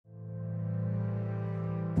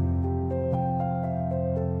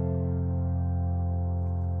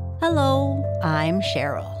Hello, I'm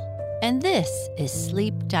Cheryl, and this is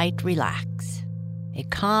Sleep Tight Relax, a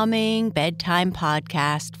calming bedtime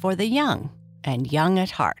podcast for the young and young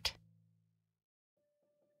at heart.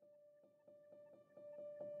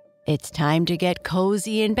 It's time to get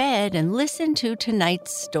cozy in bed and listen to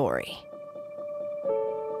tonight's story.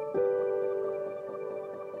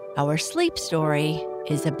 Our sleep story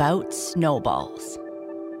is about snowballs.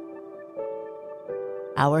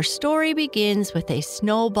 Our story begins with a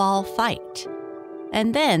snowball fight,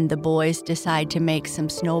 and then the boys decide to make some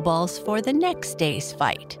snowballs for the next day's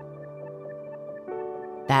fight.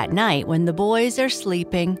 That night, when the boys are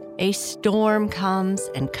sleeping, a storm comes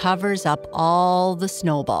and covers up all the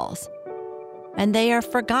snowballs, and they are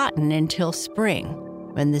forgotten until spring,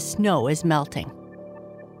 when the snow is melting.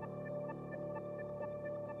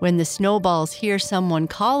 When the snowballs hear someone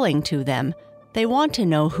calling to them, they want to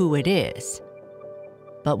know who it is.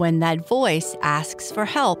 But when that voice asks for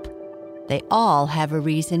help, they all have a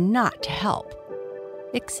reason not to help,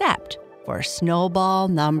 except for Snowball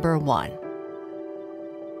number 1.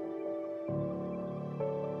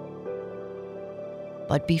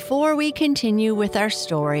 But before we continue with our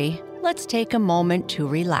story, let's take a moment to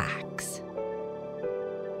relax.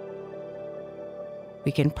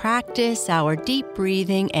 We can practice our deep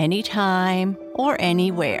breathing anytime or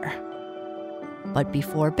anywhere. But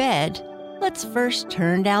before bed, let's first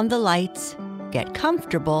turn down the lights, get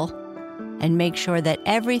comfortable, and make sure that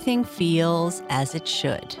everything feels as it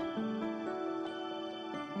should.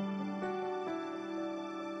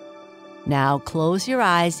 Now close your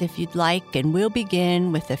eyes if you'd like, and we'll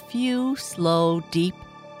begin with a few slow, deep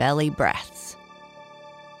belly breaths.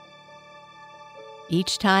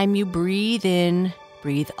 Each time you breathe in,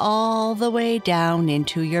 breathe all the way down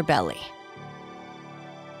into your belly.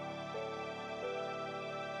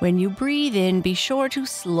 When you breathe in, be sure to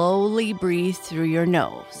slowly breathe through your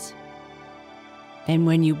nose. And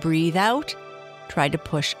when you breathe out, try to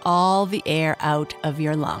push all the air out of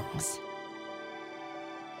your lungs.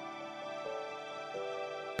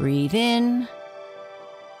 Breathe in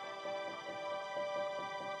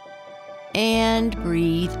and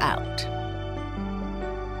breathe out.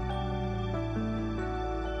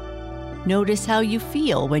 Notice how you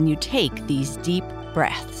feel when you take these deep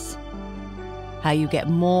breaths. How you get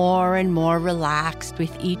more and more relaxed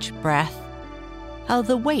with each breath, how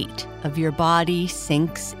the weight of your body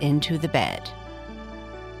sinks into the bed.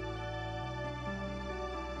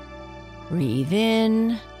 Breathe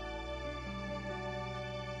in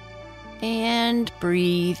and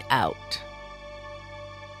breathe out.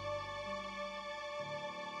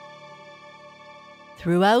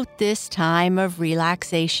 Throughout this time of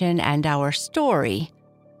relaxation and our story,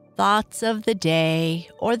 thoughts of the day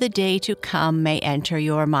or the day to come may enter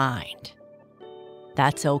your mind.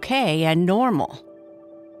 That's okay and normal.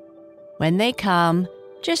 When they come,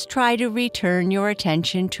 just try to return your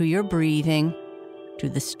attention to your breathing, to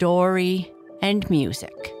the story and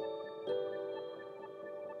music.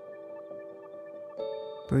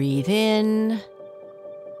 Breathe in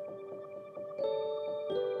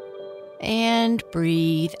and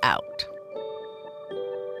breathe out.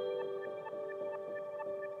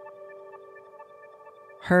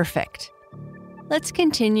 Perfect. Let's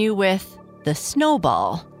continue with the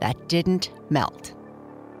snowball that didn't melt.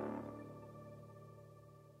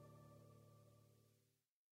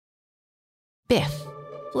 Biff,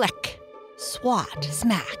 flick, swat,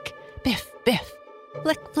 smack. Biff, biff,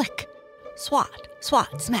 flick, flick, swat,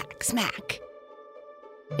 swat, smack, smack.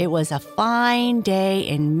 It was a fine day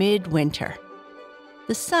in midwinter.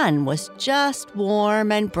 The sun was just warm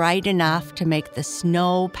and bright enough to make the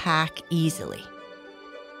snow pack easily.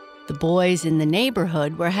 The boys in the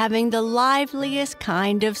neighborhood were having the liveliest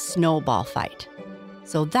kind of snowball fight.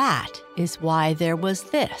 So that is why there was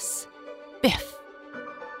this. Biff,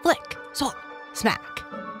 flick, swat, smack.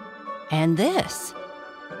 And this.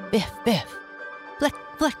 Biff, biff, flick,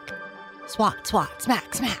 flick, swat, swat,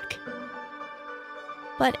 smack, smack.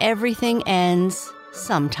 But everything ends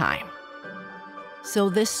sometime. So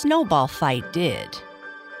this snowball fight did.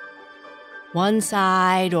 One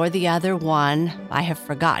side or the other won, I have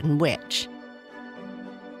forgotten which.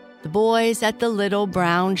 The boys at the little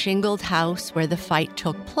brown shingled house where the fight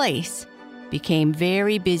took place became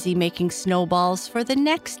very busy making snowballs for the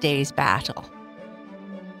next day's battle.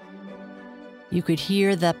 You could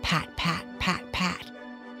hear the pat, pat, pat, pat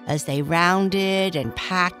as they rounded and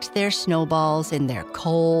packed their snowballs in their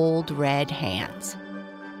cold red hands.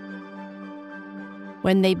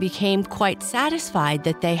 When they became quite satisfied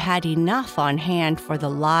that they had enough on hand for the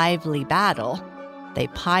lively battle, they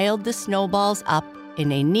piled the snowballs up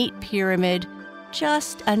in a neat pyramid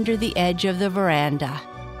just under the edge of the veranda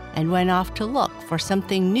and went off to look for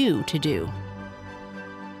something new to do.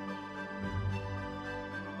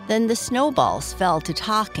 Then the snowballs fell to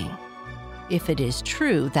talking, if it is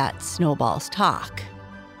true that snowballs talk.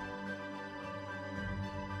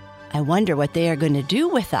 "I wonder what they are going to do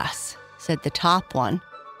with us," said the top one.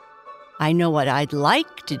 "I know what I'd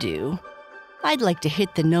like to do. I'd like to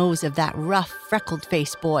hit the nose of that rough,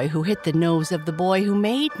 freckled-faced boy who hit the nose of the boy who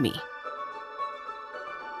made me."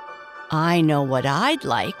 "I know what I'd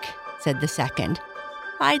like," said the second.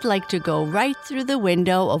 "I'd like to go right through the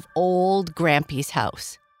window of old Grampy's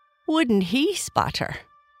house. Wouldn't he sputter?"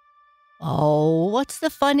 "Oh, what's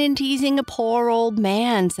the fun in teasing a poor old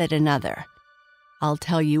man?" said another. "I'll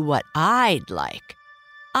tell you what I'd like.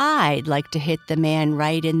 I'd like to hit the man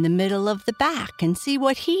right in the middle of the back and see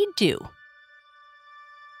what he'd do."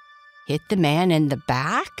 "Hit the man in the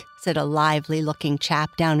back?" said a lively-looking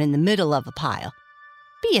chap down in the middle of a pile.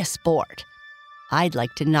 "Be a sport. I'd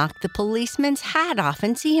like to knock the policeman's hat off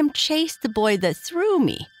and see him chase the boy that threw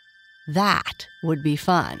me. That would be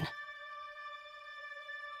fun."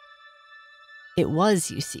 It was,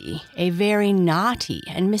 you see, a very naughty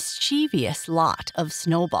and mischievous lot of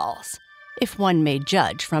snowballs, if one may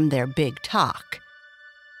judge from their big talk.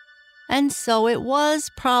 And so it was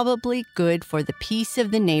probably good for the peace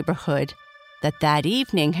of the neighborhood that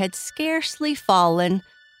evening had scarcely fallen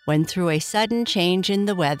when, through a sudden change in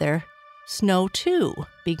the weather, snow too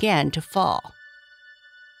began to fall.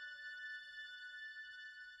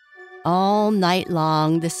 All night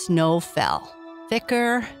long the snow fell,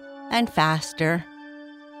 thicker and faster,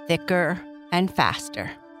 thicker and faster.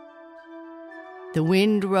 The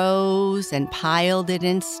wind rose and piled it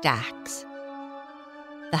in stacks.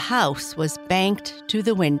 The house was banked to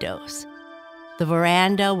the windows. The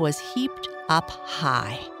veranda was heaped up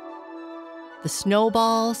high. The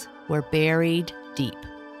snowballs were buried deep,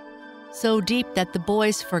 so deep that the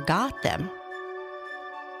boys forgot them.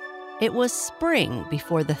 It was spring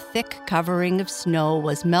before the thick covering of snow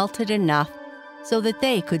was melted enough so that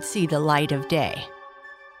they could see the light of day.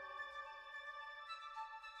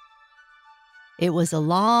 It was a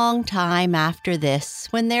long time after this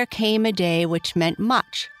when there came a day which meant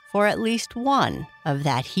much for at least one of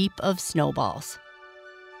that heap of snowballs.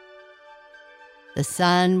 The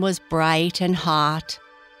sun was bright and hot.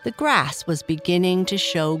 The grass was beginning to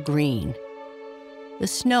show green. The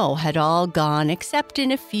snow had all gone except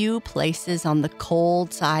in a few places on the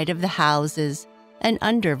cold side of the houses and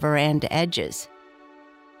under veranda edges.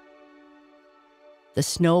 The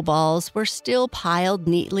snowballs were still piled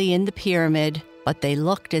neatly in the pyramid, but they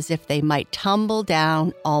looked as if they might tumble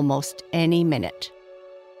down almost any minute.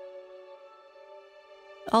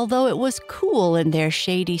 Although it was cool in their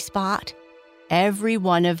shady spot, every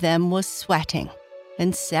one of them was sweating,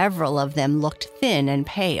 and several of them looked thin and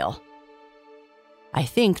pale. I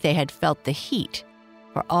think they had felt the heat.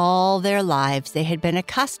 For all their lives they had been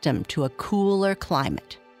accustomed to a cooler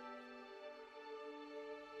climate.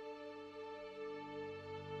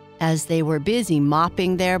 As they were busy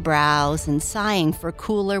mopping their brows and sighing for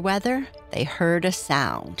cooler weather, they heard a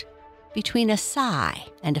sound, between a sigh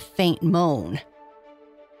and a faint moan.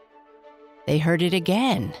 They heard it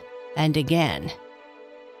again and again.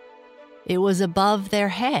 It was above their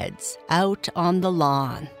heads, out on the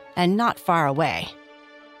lawn, and not far away.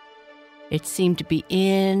 It seemed to be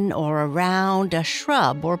in or around a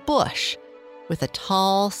shrub or bush, with a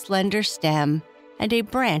tall, slender stem and a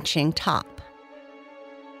branching top.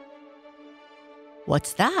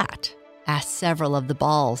 "What's that?" asked several of the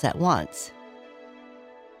balls at once.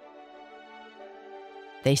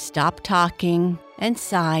 They stopped talking and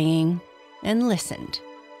sighing and listened.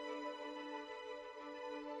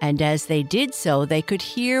 And as they did so, they could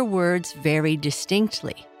hear words very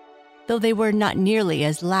distinctly, though they were not nearly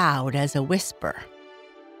as loud as a whisper.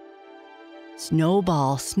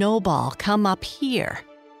 "Snowball, Snowball, come up here.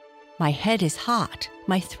 My head is hot,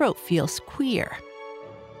 my throat feels queer.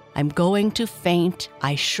 I'm going to faint,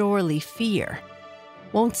 I surely fear.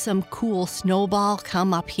 Won't some cool snowball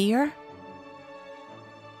come up here?"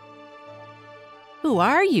 "Who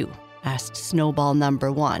are you?" asked Snowball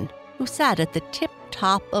number 1, who sat at the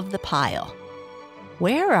tip-top of the pile.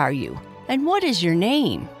 "Where are you, and what is your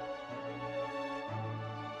name?"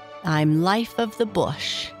 "I'm Life of the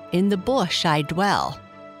Bush, in the bush I dwell.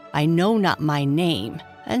 I know not my name,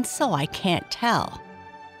 and so I can't tell."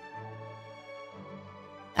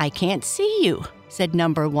 "I can't see you," said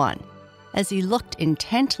number 1, as he looked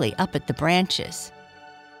intently up at the branches.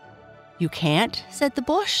 "You can't?" said the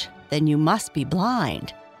bush. "Then you must be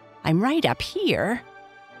blind. I'm right up here.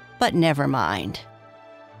 But never mind."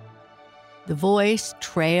 The voice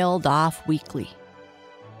trailed off weakly.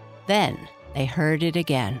 Then they heard it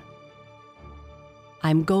again.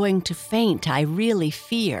 I'm going to faint, I really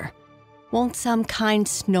fear. Won't some kind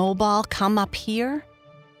snowball come up here?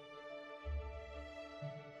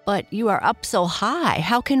 But you are up so high,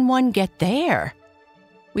 how can one get there?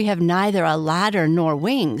 We have neither a ladder nor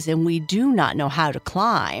wings, and we do not know how to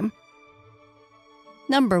climb.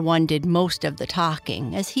 Number 1 did most of the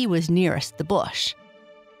talking, as he was nearest the bush.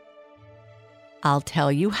 I'll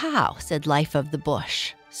tell you how, said Life of the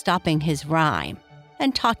Bush, stopping his rhyme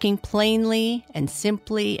and talking plainly and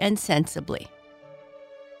simply and sensibly.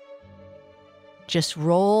 Just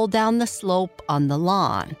roll down the slope on the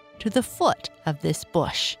lawn to the foot of this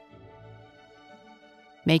bush.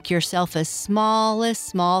 Make yourself as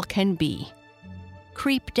small can be.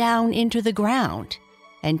 Creep down into the ground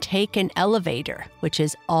and take an elevator, which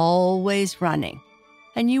is always running,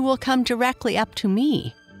 and you will come directly up to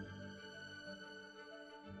me.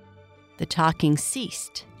 The talking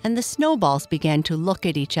ceased, and the snowballs began to look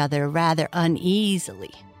at each other rather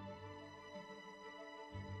uneasily.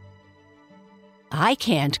 I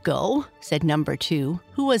can't go, said number 2,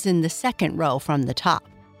 who was in the second row from the top.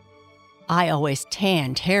 I always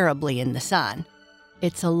tan terribly in the sun.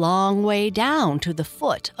 It's a long way down to the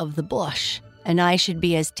foot of the bush, and I should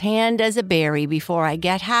be as tanned as a berry before I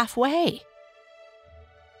get halfway.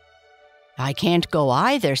 I can't go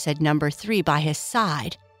either, said number 3 by his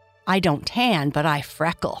side. I don't tan, but I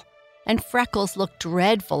freckle, and freckles look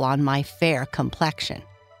dreadful on my fair complexion.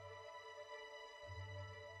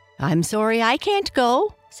 I'm sorry I can't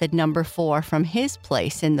go, said number 4 from his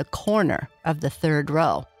place in the corner of the third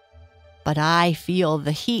row. But I feel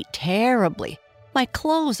the heat terribly. My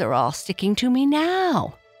clothes are all sticking to me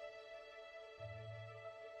now.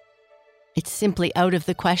 It's simply out of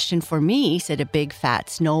the question for me, said a big fat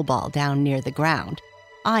snowball down near the ground.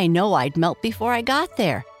 I know I'd melt before I got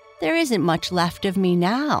there. There isn't much left of me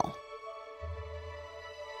now.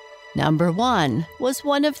 Number 1 was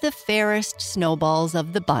one of the fairest snowballs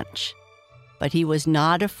of the bunch, but he was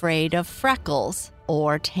not afraid of freckles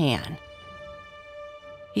or tan.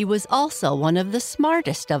 He was also one of the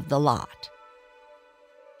smartest of the lot.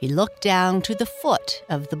 He looked down to the foot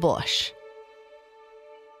of the bush.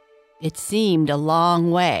 It seemed a long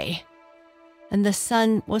way, and the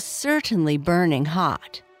sun was certainly burning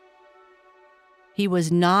hot. He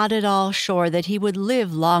was not at all sure that he would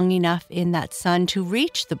live long enough in that sun to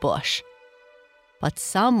reach the bush, but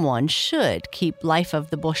someone should keep Life of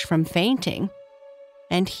the Bush from fainting,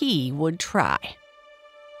 and he would try.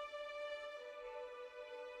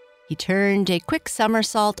 He turned a quick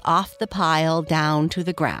somersault off the pile down to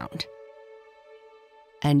the ground.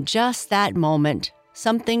 And just that moment,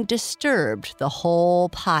 something disturbed the whole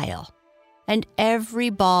pile, and every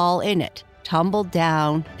ball in it tumbled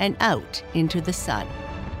down and out into the sun.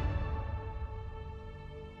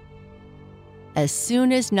 As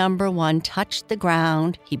soon as number 1 touched the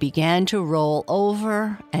ground, he began to roll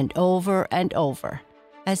over and over and over,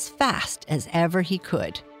 as fast as ever he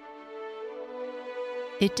could.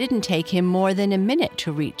 It didn't take him more than a minute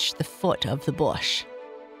to reach the foot of the bush.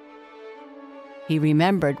 He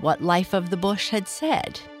remembered what Life of the Bush had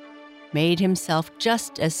said, made himself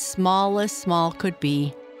just as small could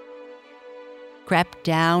be, crept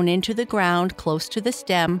down into the ground close to the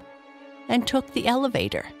stem, and took the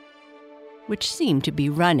elevator, which seemed to be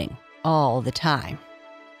running all the time.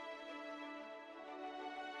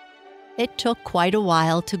 It took quite a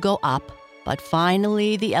while to go up, but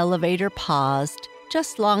finally the elevator paused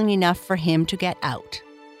just long enough for him to get out.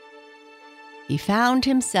 He found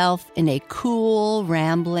himself in a cool,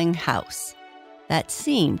 rambling house that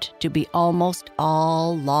seemed to be almost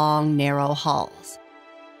all long, narrow halls.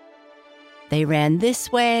 They ran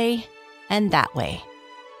this way and that way,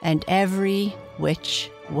 and every which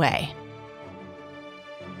way.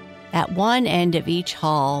 At one end of each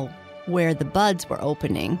hall, where the buds were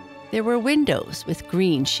opening, there were windows with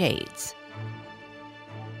green shades.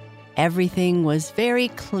 Everything was very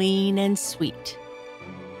clean and sweet.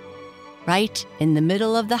 Right in the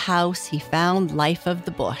middle of the house, he found Life of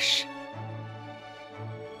the Bush.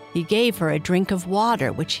 He gave her a drink of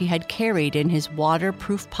water which he had carried in his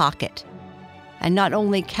waterproof pocket, and not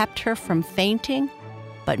only kept her from fainting,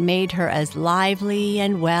 but made her as lively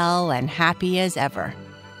and well and happy as ever.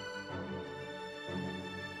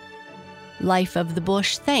 Life of the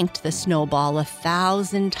Bush thanked the Snowball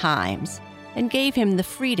 1,000 times and gave him the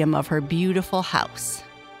freedom of her beautiful house.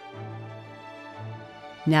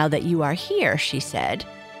 Now that you are here, she said,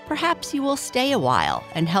 perhaps you will stay a while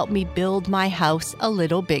and help me build my house a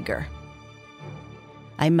little bigger.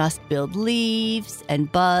 I must build leaves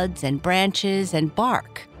and buds and branches and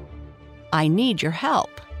bark. I need your help.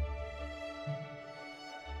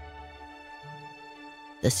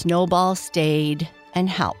 The Snowball stayed and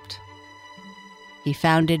helped. He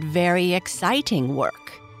found it very exciting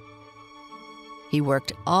work. He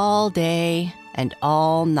worked all day and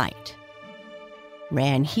all night,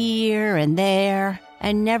 ran here and there,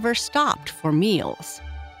 and never stopped for meals.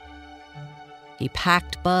 He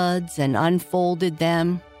packed buds and unfolded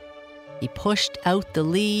them. He pushed out the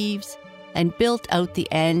leaves and built out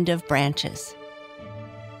the end of branches.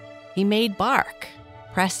 He made bark,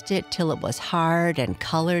 pressed it till it was hard, and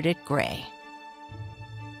colored it gray.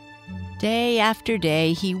 Day after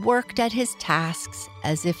day, he worked at his tasks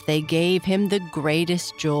as if they gave him the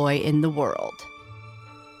greatest joy in the world.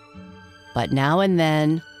 But now and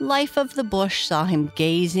then, Life of the Bush saw him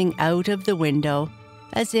gazing out of the window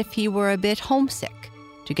as if he were a bit homesick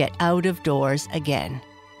to get out of doors again.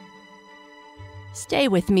 "Stay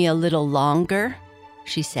with me a little longer,"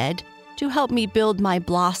 she said, "to help me build my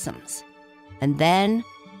blossoms, and then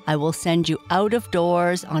I will send you out of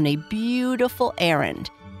doors on a beautiful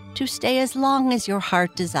errand to stay as long as your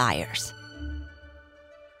heart desires."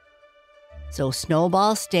 So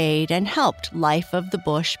Snowball stayed and helped Life of the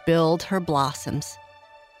Bush build her blossoms.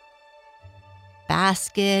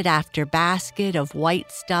 Basket after basket of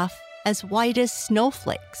white stuff, as white as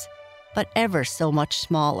snowflakes, but ever so much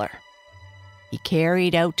smaller, he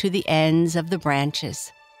carried out to the ends of the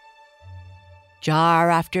branches. Jar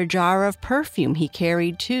after jar of perfume he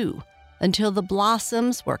carried too, until the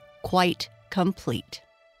blossoms were quite complete.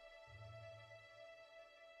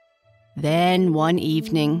 Then one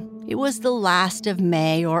evening, it was the last of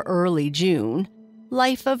May or early June,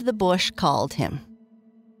 Life of the Bush called him.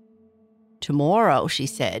 "Tomorrow," she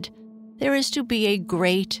said, "there is to be a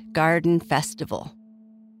great garden festival.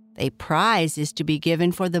 A prize is to be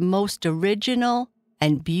given for the most original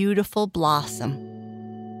and beautiful blossom.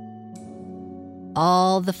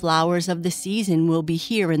 All the flowers of the season will be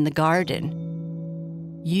here in the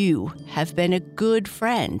garden. You have been a good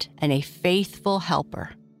friend and a faithful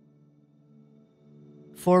helper.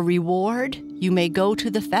 For reward, you may go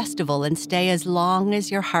to the festival and stay as long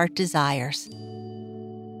as your heart desires."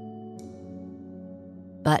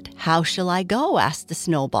 "But how shall I go?" asked the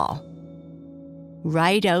Snowball.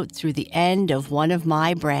 "Right out through the end of one of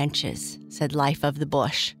my branches," said Life of the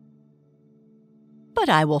Bush. "But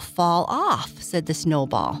I will fall off," said the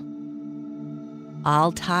Snowball.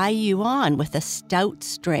 "I'll tie you on with a stout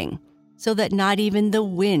string so that not even the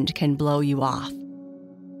wind can blow you off."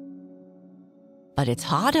 "But it's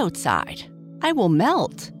hot outside. I will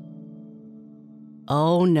melt."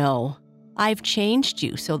 "Oh no, I've changed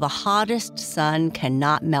you so the hottest sun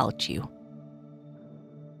cannot melt you."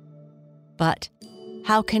 "But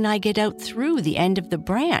how can I get out through the end of the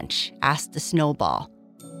branch?" asked the Snowball,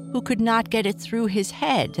 who could not get it through his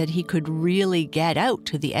head that he could really get out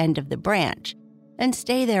to the end of the branch and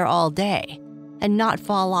stay there all day and not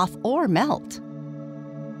fall off or melt.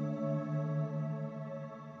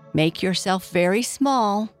 "Make yourself very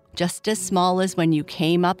small, just as small as when you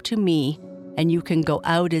came up to me, and you can go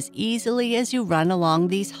out as easily as you run along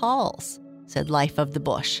these halls," said Life of the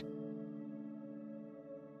Bush.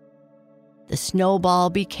 The Snowball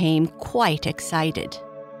became quite excited.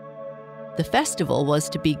 The festival was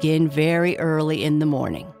to begin very early in the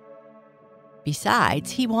morning.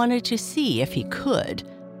 Besides, he wanted to see, if he could,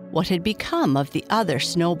 what had become of the other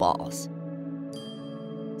snowballs.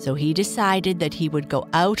 So he decided that he would go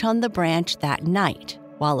out on the branch that night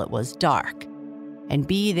while it was dark and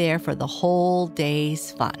be there for the whole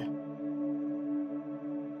day's fun.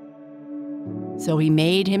 So he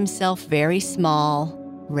made himself very small,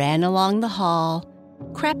 ran along the hall,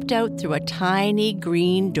 crept out through a tiny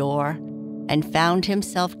green door, and found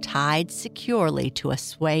himself tied securely to a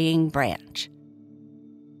swaying branch.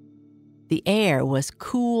 The air was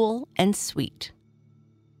cool and sweet.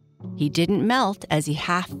 He didn't melt as he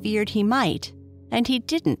half feared he might, and he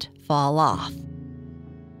didn't fall off.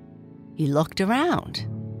 He looked around.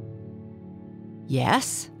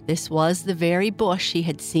 Yes, this was the very bush he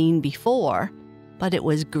had seen before, but it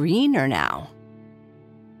was greener now.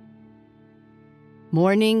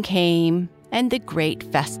 Morning came, and the great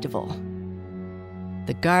festival.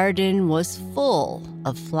 The garden was full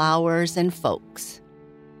of flowers and folks.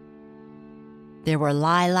 There were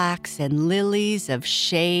lilacs and lilies of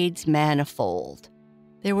shades manifold.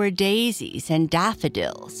 There were daisies and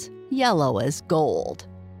daffodils, yellow as gold.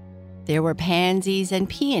 There were pansies and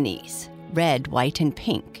peonies, red, white, and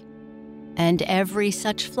pink, and every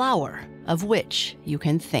such flower of which you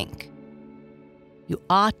can think. You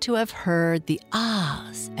ought to have heard the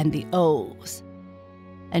ahs and the ohs,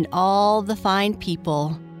 and all the fine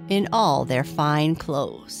people in all their fine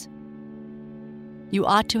clothes. You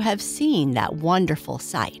ought to have seen that wonderful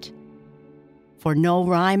sight. for no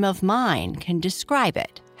rhyme of mine can describe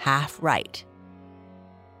it half right.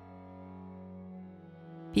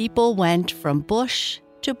 People went from bush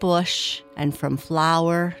to bush and from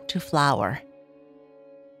flower to flower.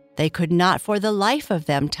 They could not for the life of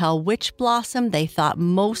them tell which blossom they thought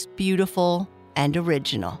most beautiful and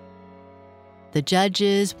original. The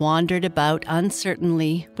judges wandered about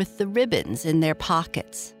uncertainly with the ribbons in their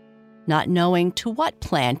pockets, not knowing to what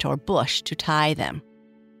plant or bush to tie them.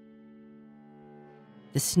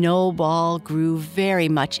 The Snowball grew very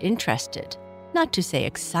much interested, not to say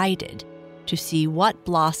excited, to see what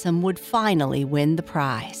blossom would finally win the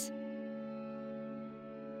prize.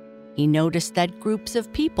 He noticed that groups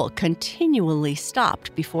of people continually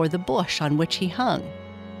stopped before the bush on which he hung.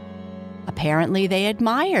 Apparently, they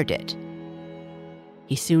admired it.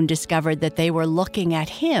 He soon discovered that they were looking at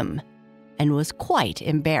him and was quite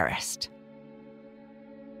embarrassed.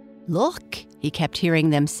 "Look," he kept hearing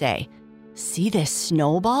them say, "see this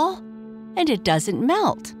snowball? And it doesn't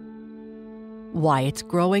melt. Why, it's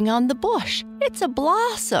growing on the bush. It's a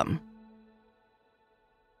blossom."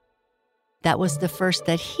 That was the first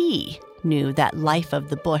that he knew that life of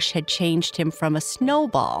the bush had changed him from a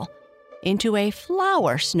snowball into a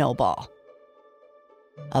flower snowball.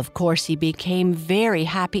 Of course, he became very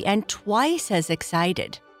happy and twice as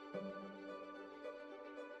excited.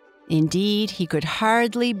 Indeed, he could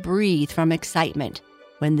hardly breathe from excitement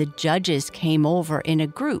when the judges came over in a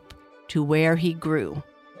group to where he grew.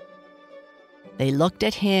 They looked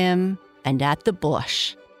at him and at the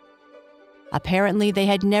bush. Apparently, they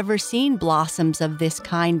had never seen blossoms of this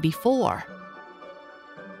kind before.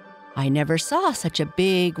 "I never saw such a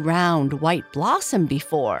big, round, white blossom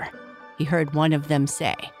before," he heard one of them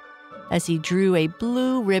say, as he drew a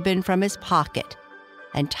blue ribbon from his pocket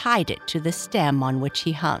and tied it to the stem on which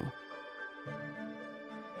he hung.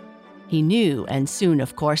 He knew, and soon,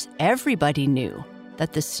 of course, everybody knew,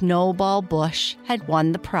 that the snowball bush had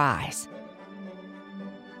won the prize.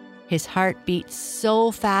 His heart beat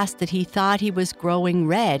so fast that he thought he was growing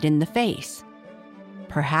red in the face.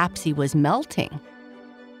 Perhaps he was melting.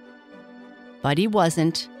 But he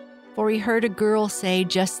wasn't, for he heard a girl say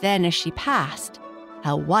just then as she passed,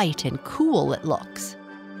 "How white and cool it looks."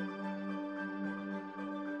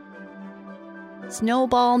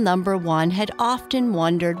 Snowball number 1 had often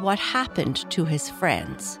wondered what happened to his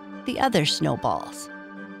friends, the other snowballs.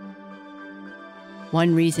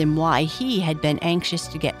 One reason why he had been anxious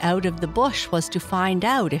to get out of the bush was to find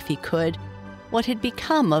out, if he could, what had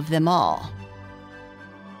become of them all.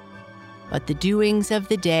 But the doings of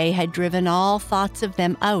the day had driven all thoughts of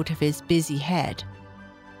them out of his busy head.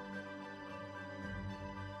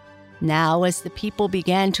 Now, as the people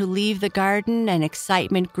began to leave the garden and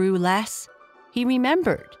excitement grew less, he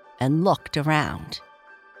remembered and looked around.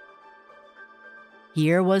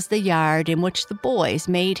 Here was the yard in which the boys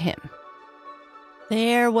made him.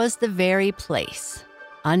 There was the very place,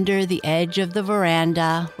 under the edge of the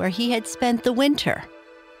veranda, where he had spent the winter,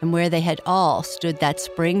 and where they had all stood that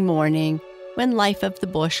spring morning when life of the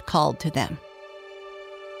bush called to them.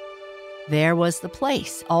 There was the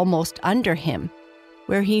place, almost under him,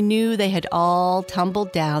 where he knew they had all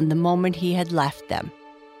tumbled down the moment he had left them.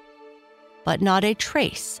 But not a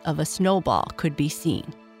trace of a snowball could be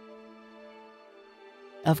seen.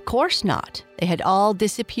 Of course not. They had all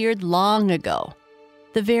disappeared long ago,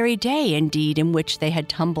 the very day, indeed, in which they had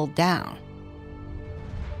tumbled down.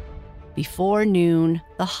 Before noon,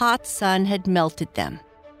 the hot sun had melted them,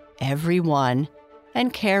 every one,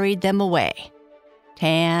 and carried them away,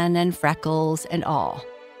 tan and freckles and all,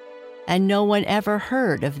 and no one ever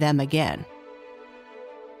heard of them again.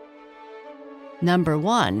 Number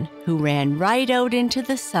 1, who ran right out into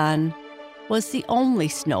the sun, was the only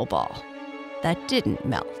snowball that didn't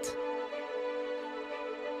melt.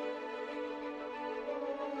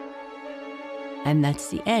 And that's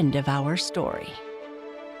the end of our story.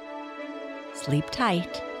 Sleep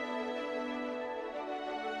tight.